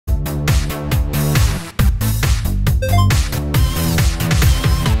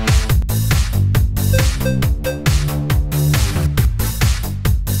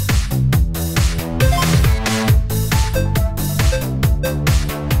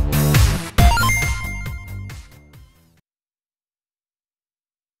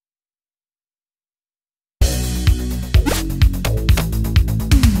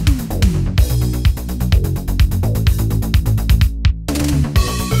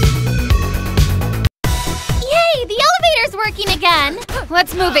working again.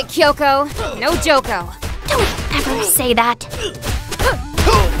 Let's move it, Kyoko. No Joko. Don't ever say that.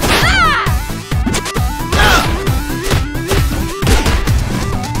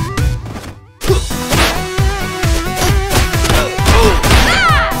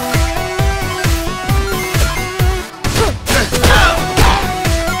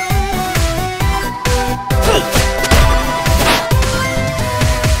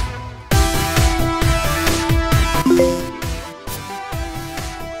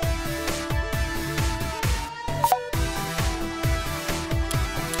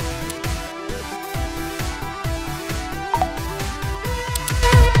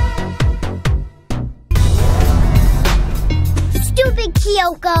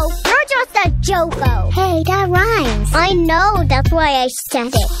 Kyoko, you're just a Joko. Hey, that rhymes. I know, that's why I said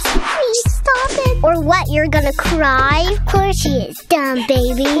it. Please stop it. Or what, you're gonna cry? Of course she is, dumb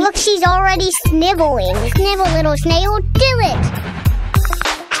baby. Look, she's already sniveling. Snivel, little snail, do it.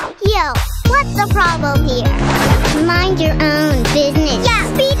 Yo, what's the problem here? Mind your own business. Yeah,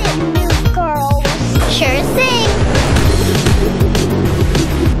 beat it, new girl. Sure thing.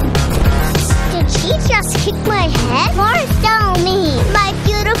 Did she just kick my head? More tell me, my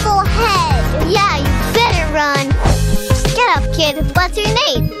beautiful head. Yeah, you better run. Get up, kid. What's your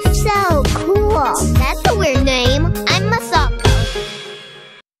name? So cool. That's a weird name. I'm Masako.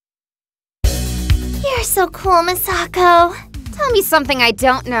 You're so cool, Masako. Tell me something I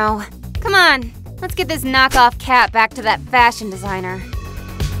don't know. Come on, let's get this knockoff cat back to that fashion designer.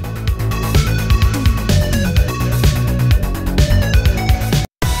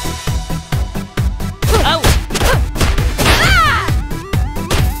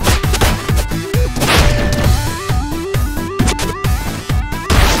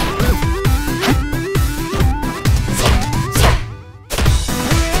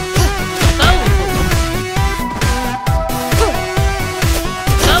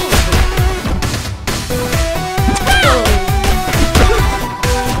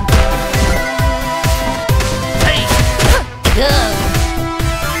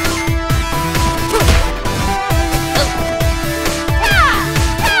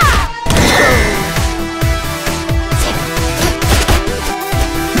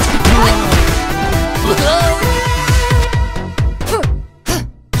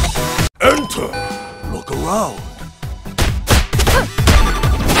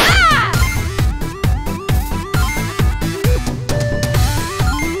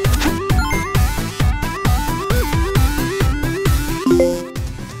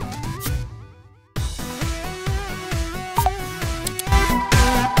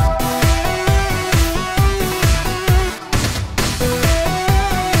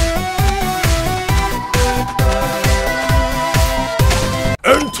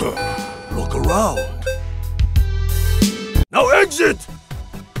 Look around. Now exit!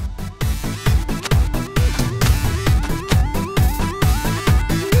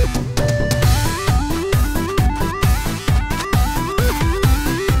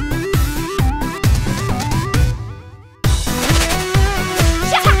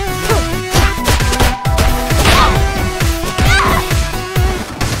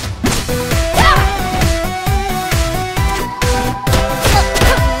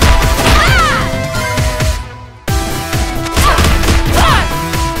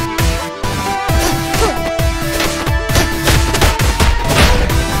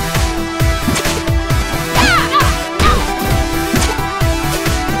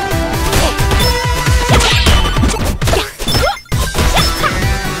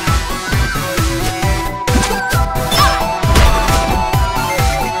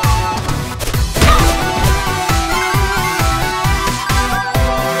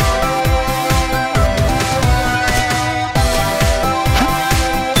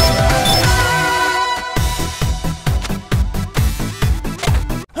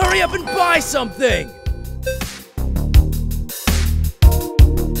 Hurry up and buy something!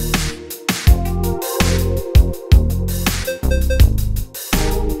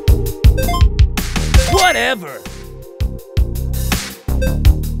 Whatever!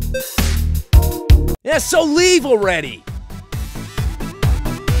 Yeah, so leave already!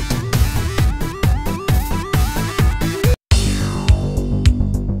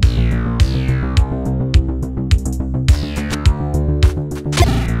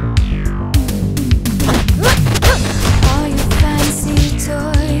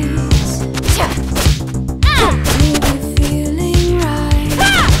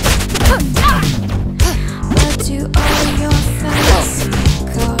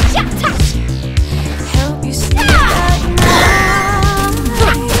 Help you sleep at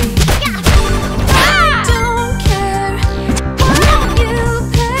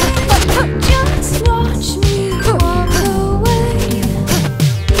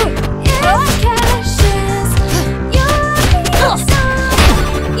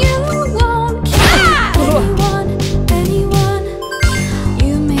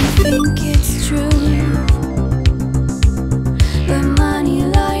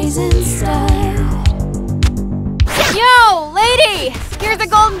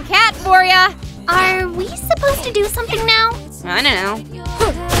that for ya! Are we supposed to do something now? I don't know.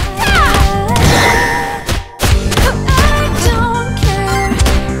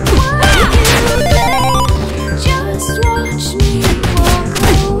 Just watch me walk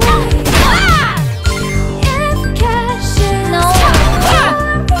away. If cash is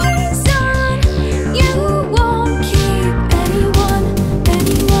the reason, you won't keep anyone.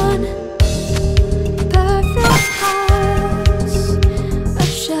 Perfect house of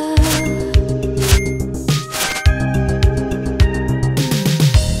shell.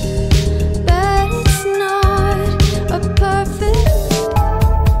 But it's not a perfect.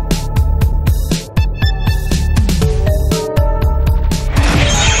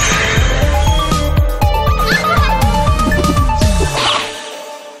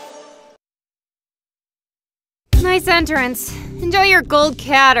 Nice entrance. Enjoy your gold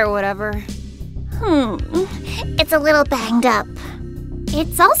cat or whatever. It's a little banged up.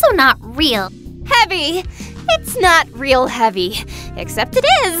 It's also not real. Heavy! It's not real heavy. Except it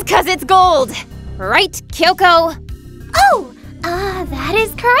is, 'cause it's gold. Right, Kyoko? Oh, that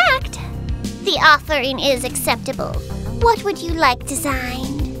is correct. The offering is acceptable. What would you like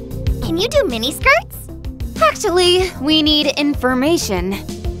designed? Can you do miniskirts? Actually, we need information.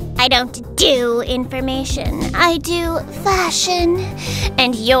 I don't do information. I do fashion.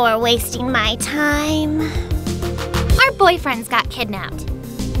 And you're wasting my time. Our boyfriends got kidnapped.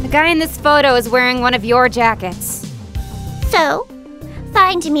 The guy in this photo is wearing one of your jackets. So,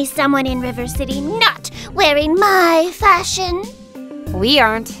 find me someone in River City not wearing my fashion. We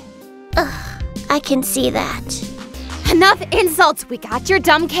aren't. I can see that. Enough insults! We got your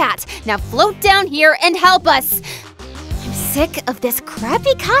dumb cat. Now float down here and help us. I'm sick of this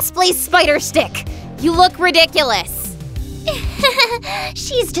crappy cosplay spider stick. You look ridiculous.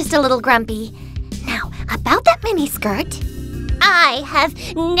 She's just a little grumpy. Now, about that miniskirt. I have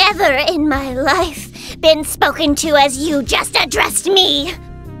never in my life been spoken to as you just addressed me.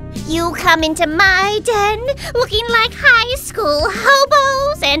 You come into my den looking like high school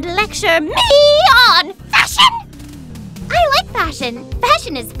hobos and lecture me on fashion. I like fashion.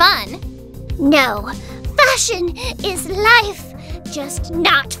 Fashion is fun. No, fashion is life, just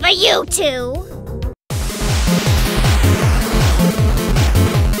not for you two.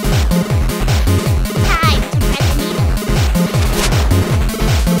 Time to thread the needle.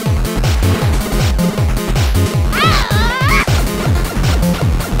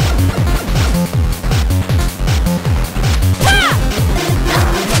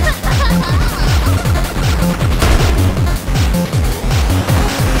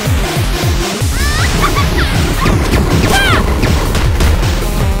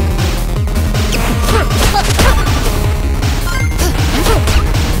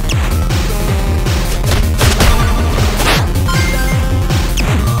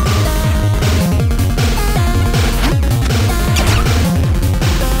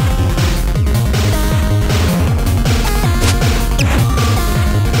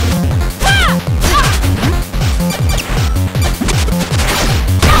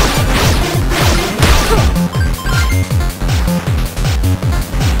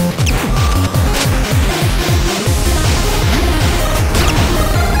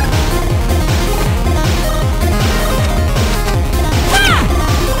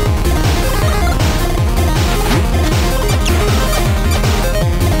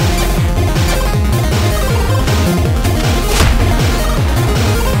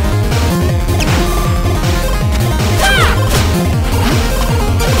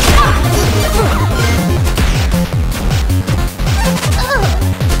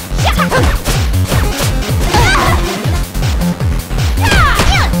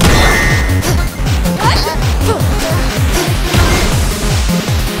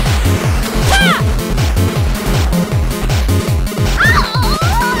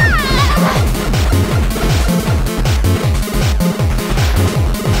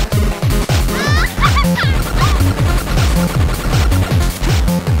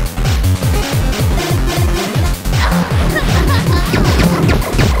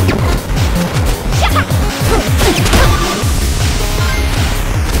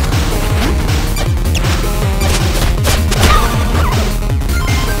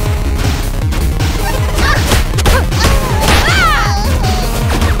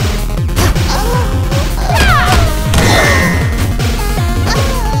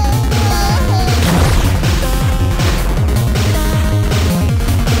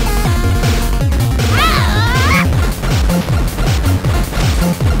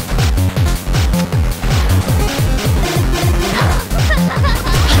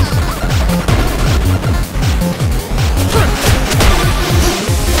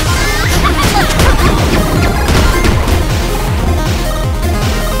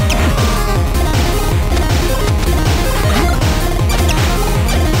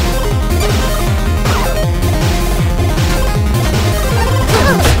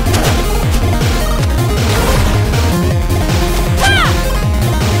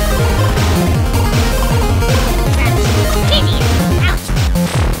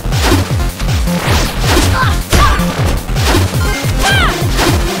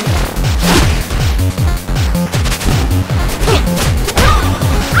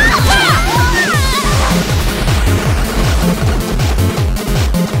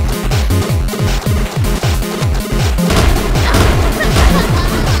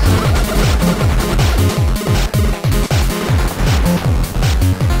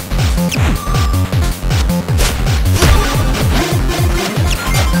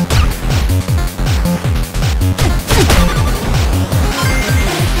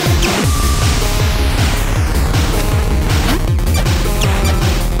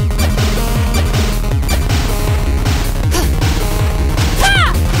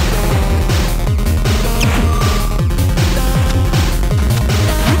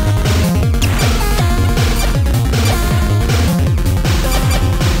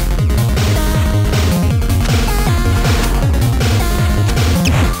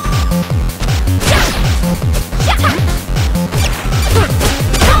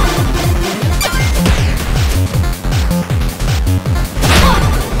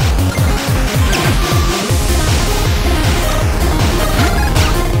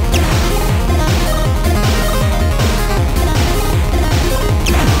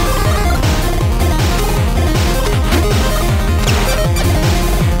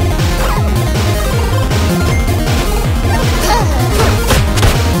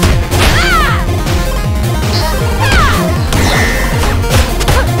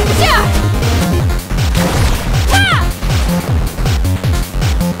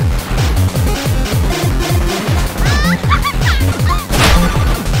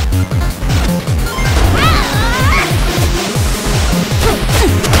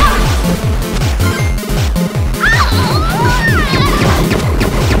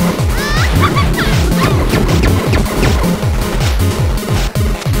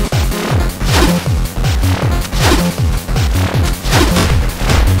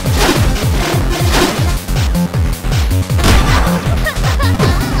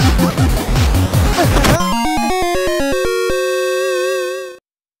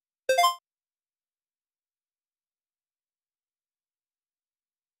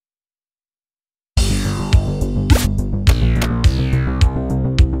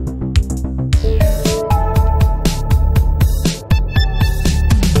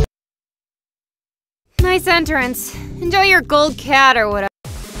 nice entrance. Enjoy your gold cat or whatever.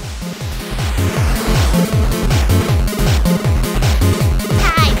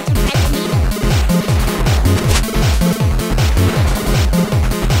 Time to press me.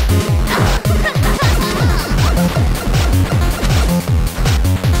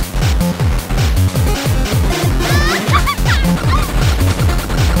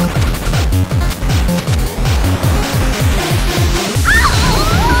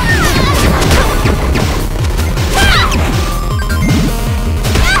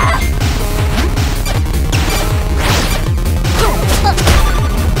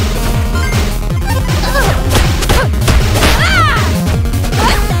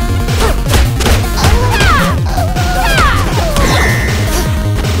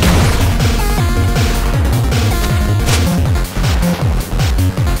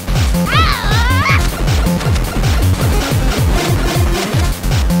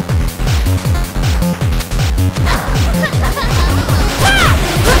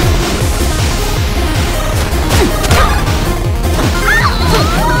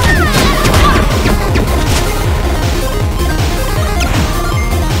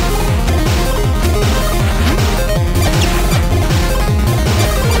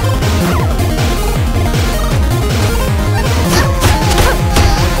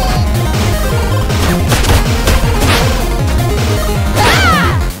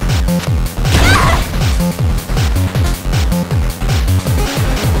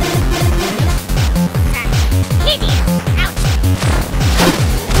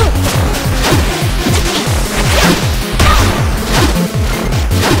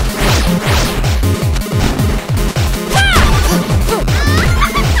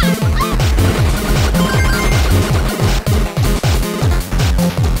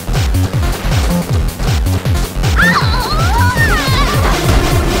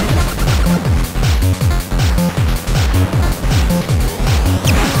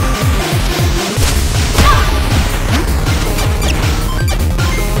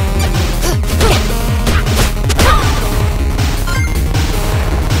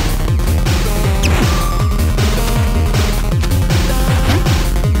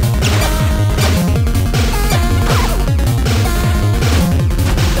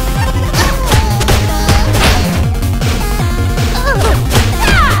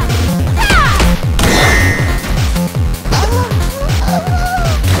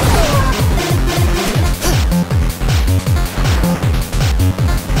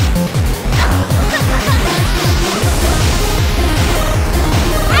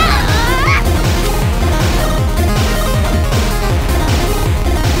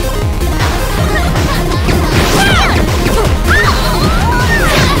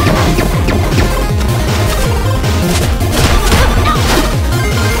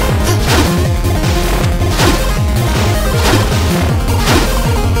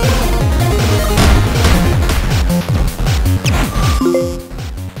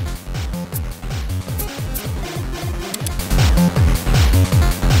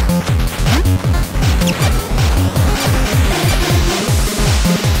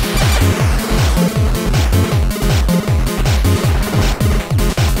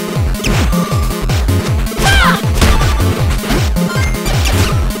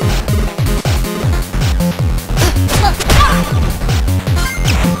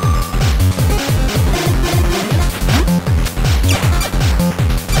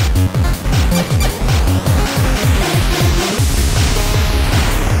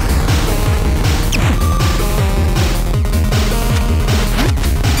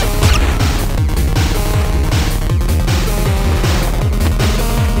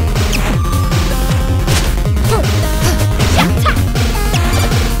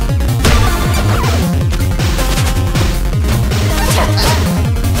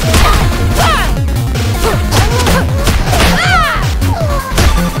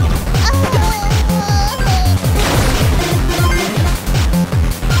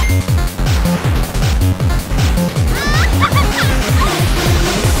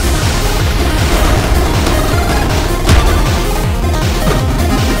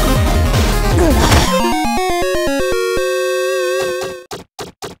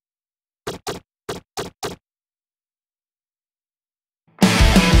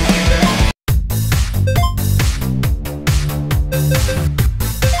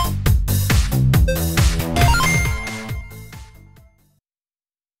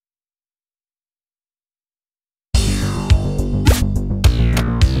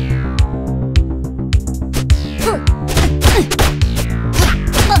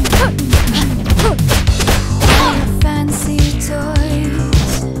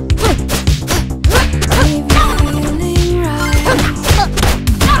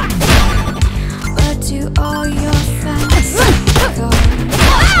 all your fantasy cars.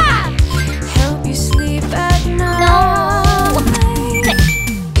 Help you sleep at night.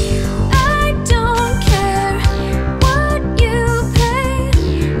 I don't care what you pay.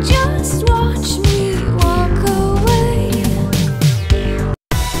 Just watch me walk away.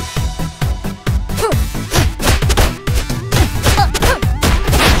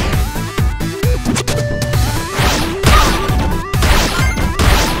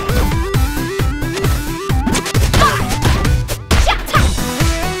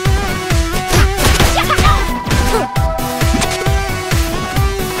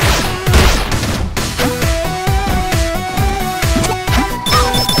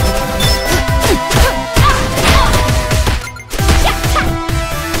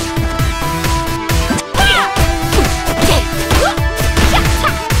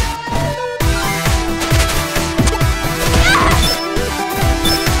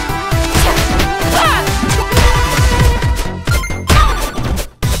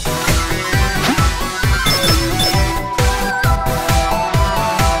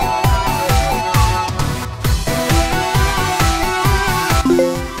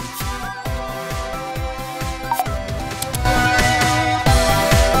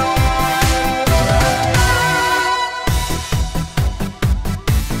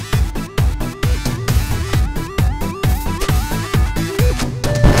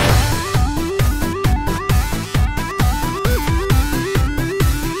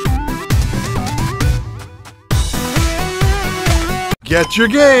 Get your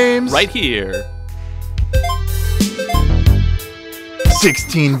games. Right here.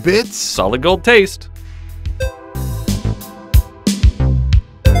 16 bits. Solid gold taste.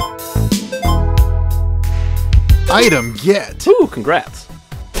 Item get. Ooh, congrats.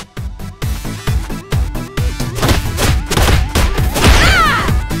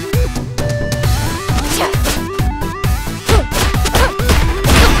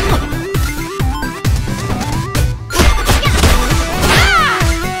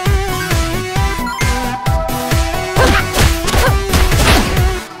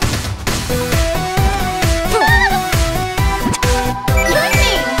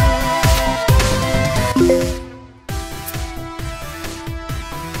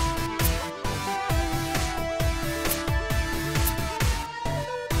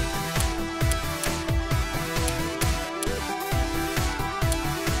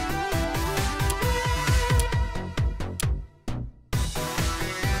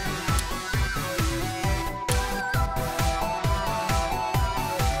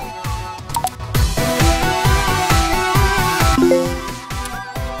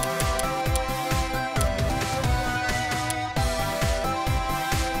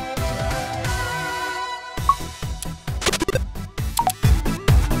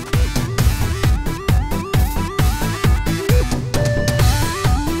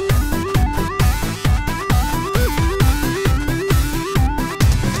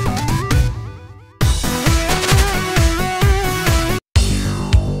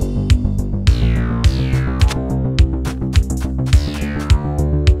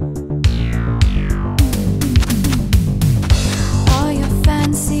 All your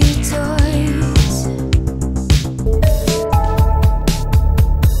fancy toys.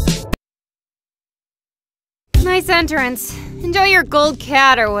 Nice entrance. Enjoy your gold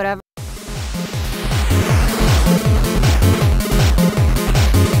cat or whatever.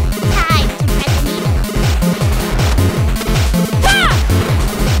 Time to thread the needle.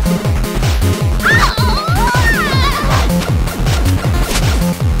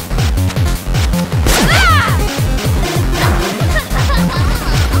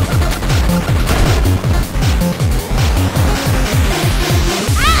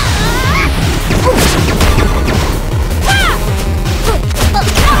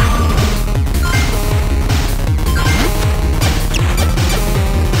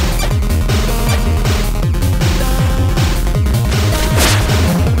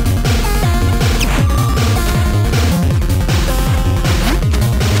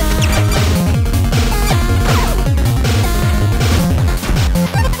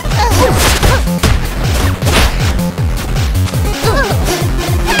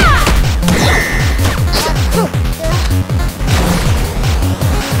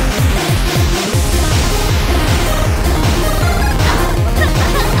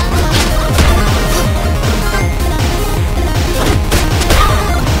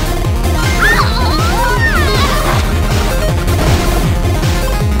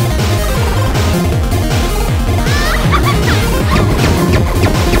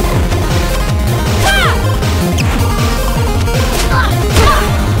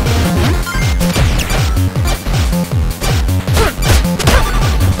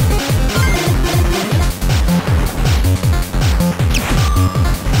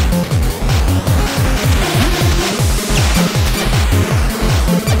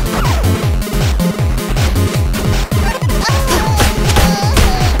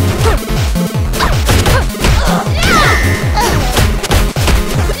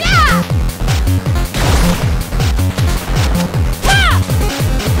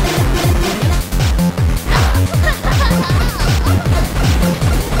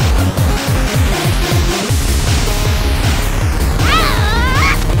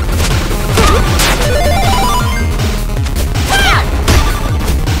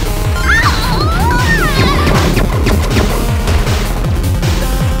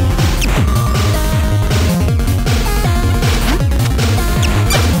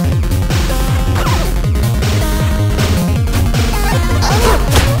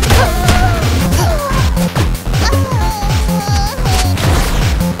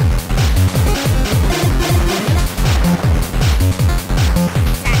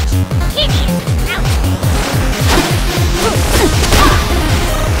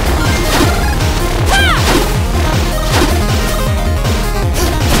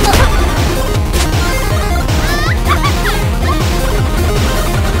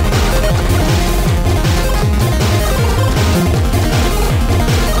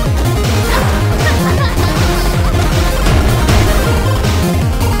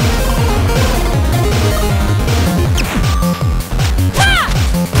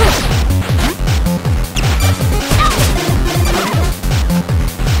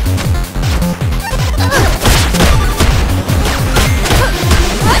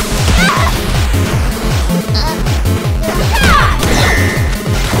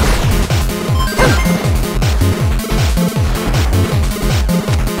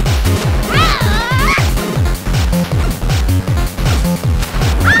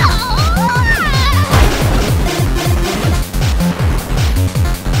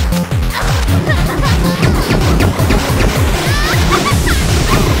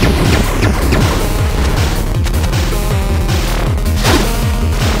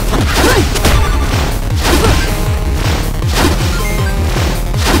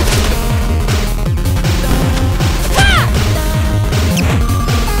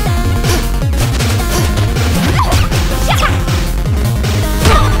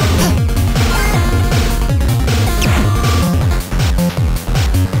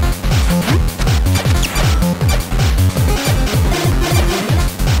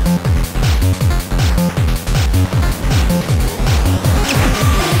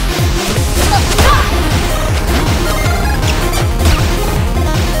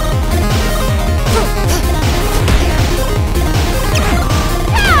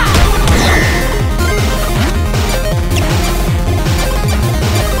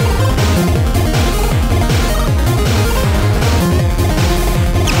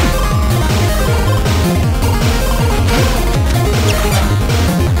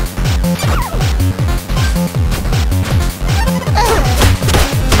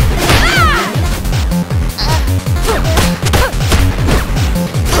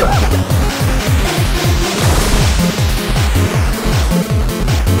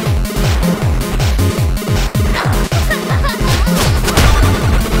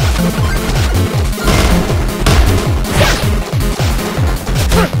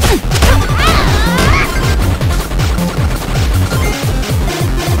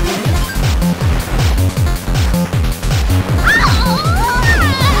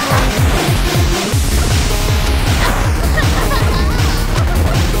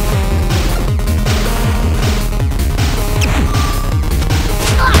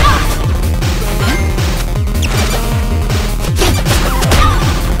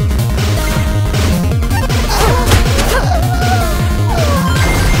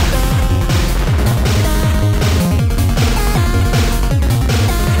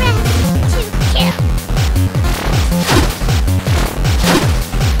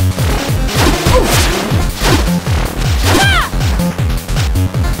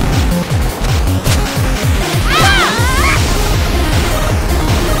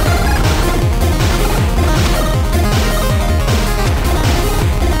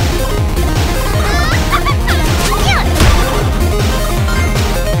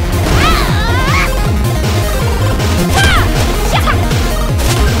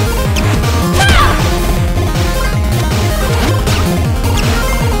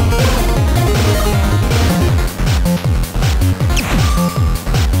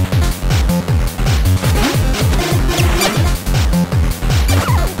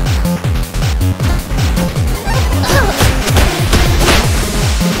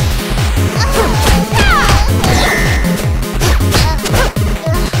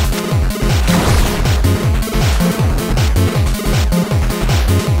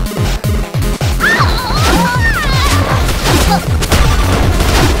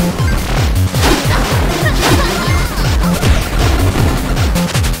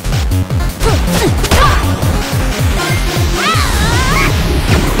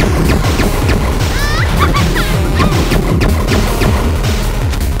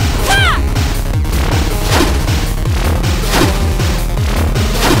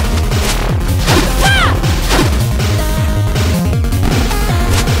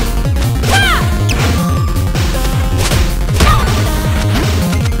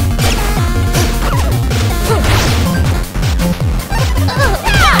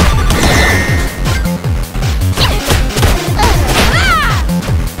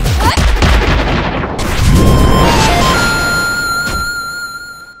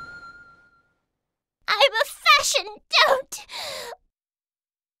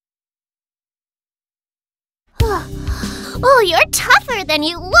 you're tougher than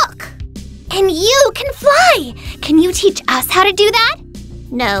you look. And you can fly! Can you teach us how to do that?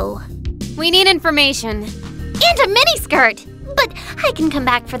 No. We need information. And a miniskirt! But I can come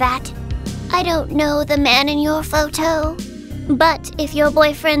back for that. I don't know the man in your photo. But if your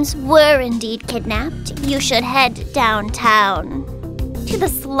boyfriends were indeed kidnapped, you should head downtown. To the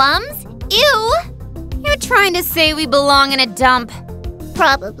slums? Ew! You're trying to say we belong in a dump.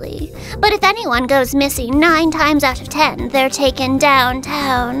 Probably. But if anyone goes missing 9 times out of 10, they're taken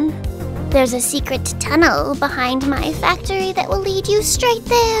downtown. There's a secret tunnel behind my factory that will lead you straight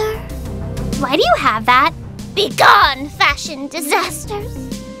there. Why do you have that? Begone, fashion disasters!